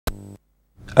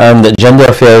And the Gender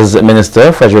Affairs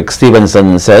Minister Frederick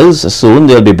Stephenson says soon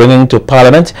they'll be bringing to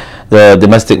Parliament the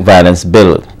Domestic Violence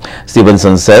Bill.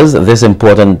 Stephenson says this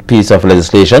important piece of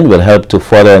legislation will help to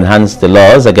further enhance the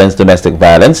laws against domestic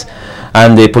violence,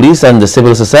 and the police and the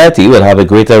civil society will have a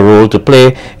greater role to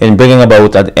play in bringing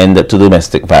about an end to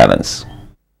domestic violence.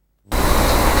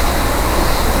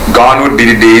 Gone would be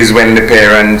the days when the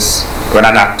parents, when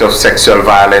an act of sexual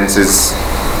violence is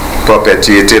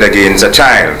perpetuated against a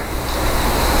child,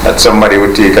 that somebody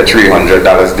would take a $300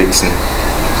 Dixon,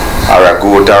 or a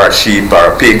goat, or a sheep,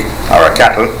 or a pig, or a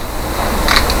cattle.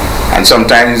 And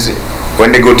sometimes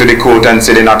when they go to the court and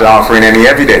say they're not offering any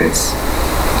evidence,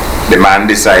 the man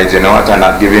decides, you know what, I'm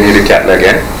not giving you the cattle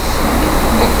again,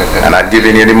 I'm not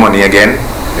giving you the money again.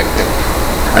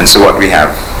 And so what we have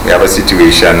a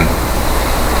situation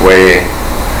where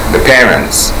the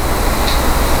parents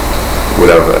would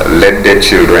have led their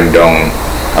children down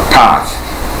a path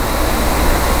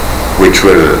which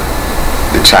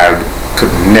the child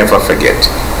could never forget.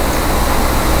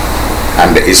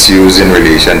 And the issues in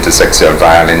relation to sexual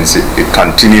violence, it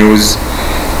continues,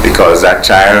 because that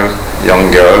child, young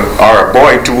girl, or a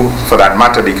boy too for that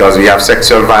matter, because we have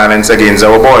sexual violence against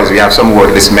our boys. We have some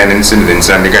worthless men in St.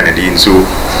 Vincent and the Grenadines who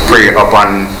prey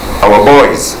upon our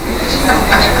boys.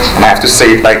 And I have to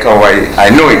say it like how I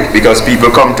know it, because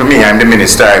people come to me, I'm the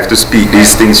minister, I have to speak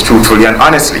these things truthfully and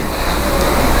honestly,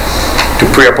 to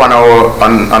prey upon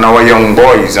our young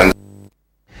boys. And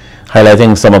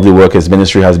highlighting some of the work his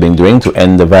ministry has been doing to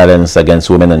end the violence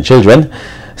against women and children,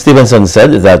 Stephenson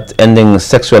said that ending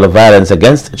sexual violence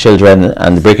against children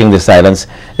and breaking the silence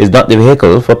is not the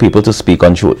vehicle for people to speak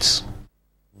untruths.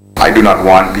 I do not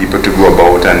want people to go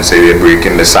about and say they're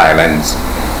breaking the silence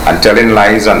and telling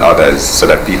lies on others so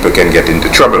that people can get into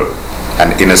trouble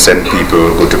and innocent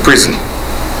people go to prison.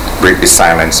 Break the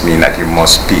silence means that you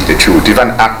must speak the truth. If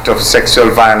an act of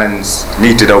sexual violence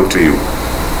meted out to you,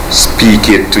 speak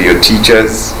it to your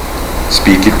teachers,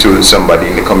 speak it to somebody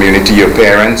in the community, your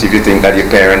parents. If you think that your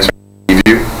parents will leave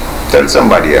you, tell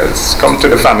somebody else. Come to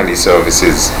the family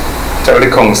services, tell the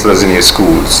counselors in your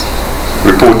schools,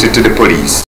 report it to the police.